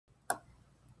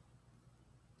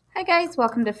Hi guys,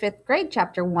 welcome to 5th grade,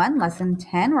 chapter 1, lesson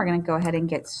 10. We're going to go ahead and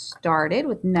get started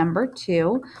with number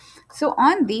 2. So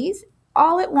on these,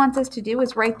 all it wants us to do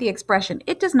is write the expression.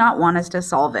 It does not want us to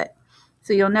solve it.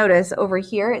 So you'll notice over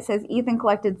here it says Ethan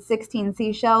collected 16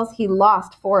 seashells. He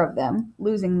lost 4 of them.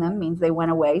 Losing them means they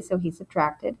went away, so he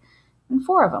subtracted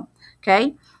 4 of them.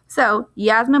 Okay, so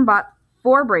Yasmin bought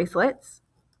 4 bracelets.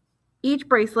 Each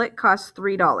bracelet costs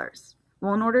 $3.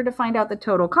 Well, in order to find out the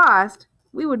total cost,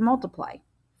 we would multiply.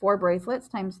 4 bracelets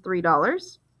times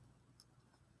 $3.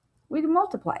 We'd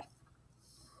multiply.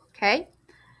 Okay?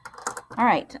 All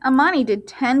right. Amani did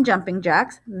 10 jumping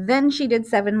jacks. Then she did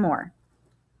 7 more.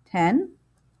 10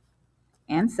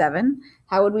 and 7.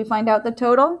 How would we find out the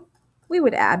total? We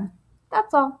would add.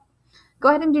 That's all. Go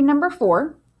ahead and do number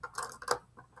 4.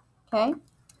 Okay?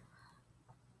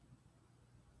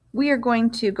 We are going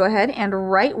to go ahead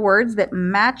and write words that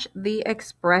match the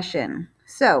expression.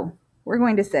 So we're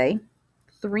going to say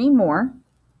 3 more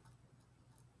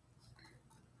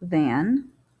than,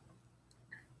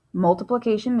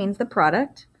 multiplication means the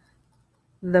product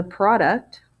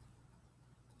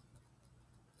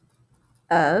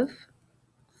of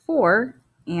 4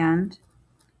 and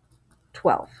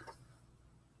 12.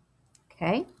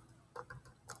 Okay?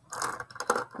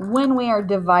 When we are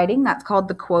dividing, that's called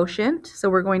the quotient. So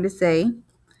we're going to say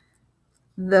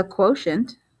the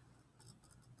quotient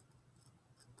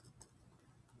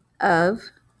of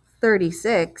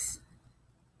 36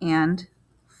 and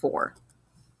 4.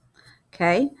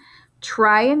 Okay,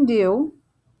 try and do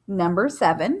number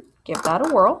 7. Give that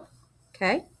a whirl.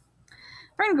 Okay,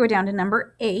 we're going to go down to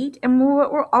number 8, and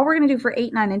all we're going to do for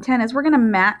 8, 9, and 10 is we're going to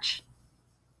match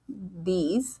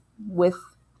these with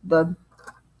the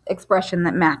expression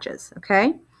that matches.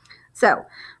 Okay, so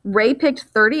Ray picked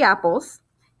 30 apples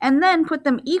and then put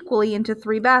them equally into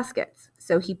 3 baskets.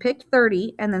 So he picked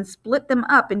 30 and then split them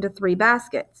up into 3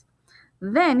 baskets.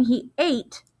 Then he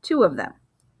ate 2 of them.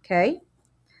 Okay?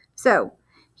 So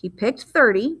he picked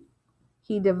 30,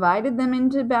 he divided them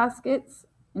into 3 baskets,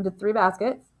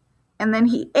 and then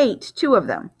he ate 2 of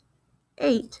them.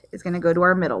 8 is going to go to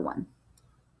our middle one.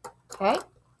 Okay?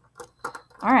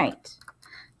 All right.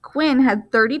 Quinn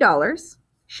had $30.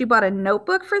 She bought a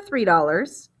notebook for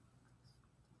 $3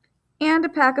 and a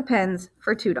pack of pens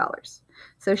for $2.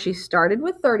 So she started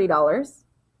with $30.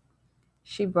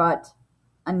 She bought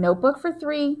a notebook for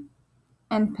 $3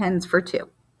 and pens for $2.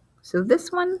 So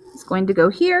this one is going to go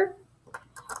here,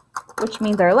 which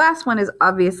means our last one is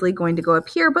obviously going to go up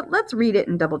here, but let's read it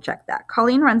and double check that.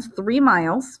 Colleen runs 3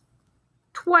 miles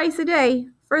twice a day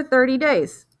for 30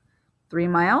 days. 3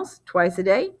 miles twice a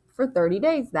day for 30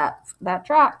 days. That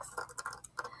tracks.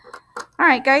 All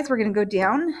right, guys, we're going to go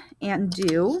down and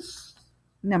do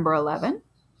number 11.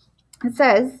 It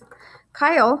says,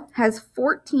 Kylie has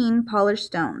 14 polished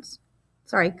stones.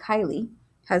 Her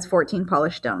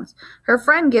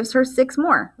friend gives her 6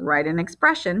 more. Write an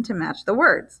expression to match the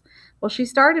words. Well, she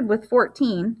started with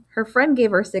 14. Her friend gave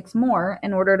her 6 more.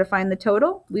 In order to find the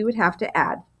total, we would have to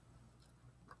add.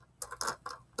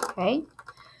 Okay.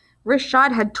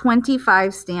 Rashad had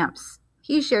 25 stamps.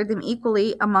 He shared them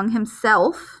equally among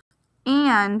himself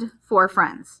and 4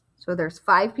 friends. So there's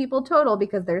 5 people total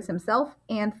because there's himself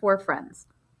and 4 friends.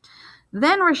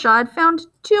 Then Rashad found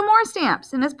 2 more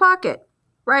stamps in his pocket.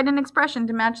 Write an expression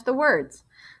to match the words.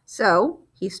 So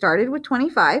he started with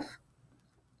 25.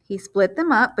 He split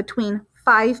them up between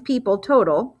 5 people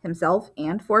total, himself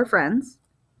and 4 friends.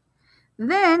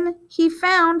 Then he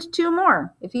found 2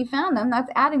 more. If he found them,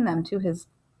 that's adding them to his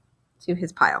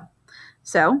pile.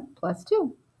 So plus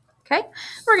 2. Okay,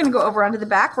 we're going to go over onto the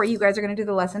back where you guys are going to do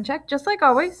the lesson check, just like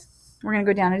always. We're going to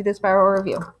go down and do the spiral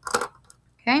review.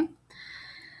 Okay.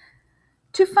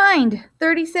 To find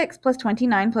 36 plus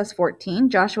 29 plus 14,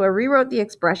 Joshua rewrote the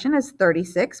expression as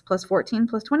 36 plus 14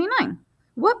 plus 29.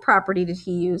 What property did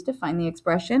he use to find the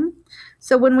expression?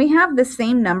 So when we have the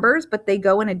same numbers, but they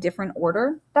go in a different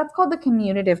order, that's called the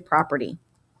commutative property.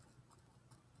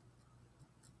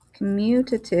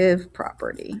 Commutative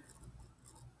property.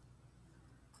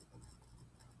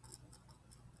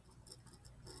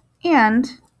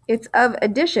 And it's of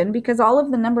addition because all of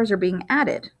the numbers are being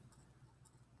added.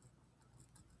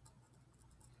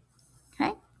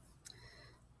 Okay.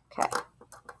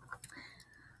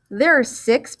 There are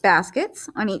 6 baskets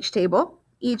on each table.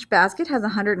 Each basket has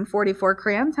 144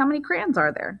 crayons. How many crayons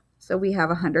are there? So we have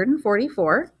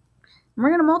 144. And we're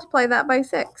going to multiply that by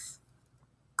 6.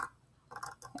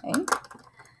 Okay.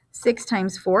 6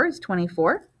 times 4 is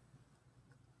 24.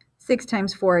 6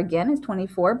 times 4 again is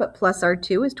 24, but plus our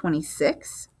 2 is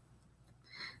 26.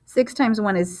 6 times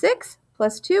 1 is 6,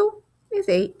 plus 2 is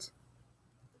 8.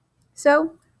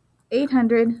 So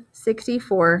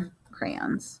 864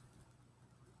 crayons.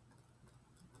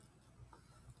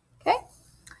 Okay,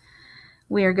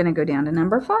 we are going to go down to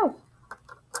number 5.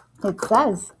 It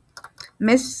says,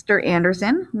 Mr.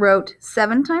 Anderson wrote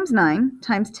 7 times 9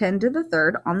 times 10 to the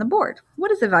third on the board.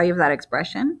 What is the value of that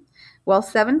expression? Well,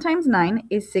 7 times 9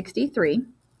 is 63.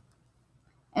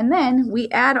 And then we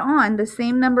add on the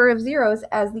same number of zeros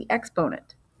as the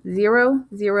exponent. 0,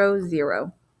 0,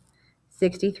 0.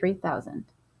 63,000.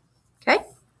 Okay?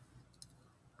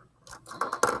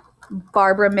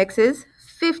 Barbara mixes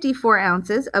 54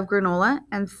 ounces of granola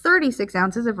and 36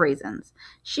 ounces of raisins.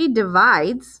 She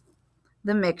divides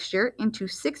the mixture into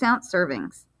 6-ounce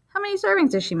servings. How many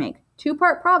servings does she make?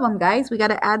 2-part problem, guys. We got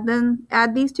to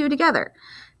add these two together.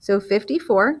 So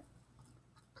 54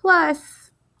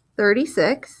 plus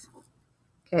 36.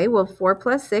 Okay, well, 4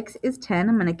 plus 6 is 10.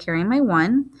 I'm going to carry my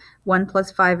 1. 1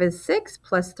 plus 5 is 6,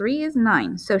 plus 3 is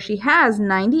 9. So she has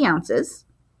 90 ounces.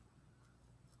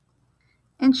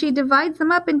 And she divides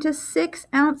them up into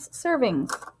 6-ounce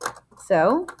servings.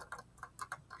 So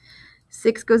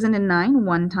 6 goes into 9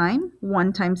 one time.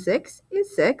 1 times 6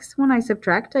 is 6. When I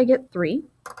subtract, I get 3.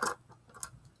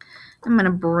 I'm going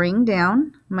to bring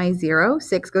down my 0.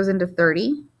 6 goes into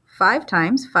 30. 5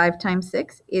 times. 5 times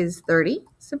 6 is 30.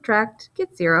 Subtract,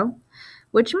 get 0,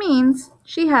 which means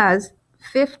she has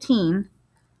 15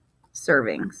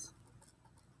 servings.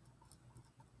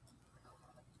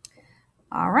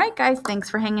 All right, guys, thanks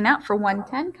for hanging out for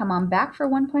 110. Come on back for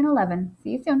 1.11.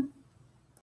 See you soon.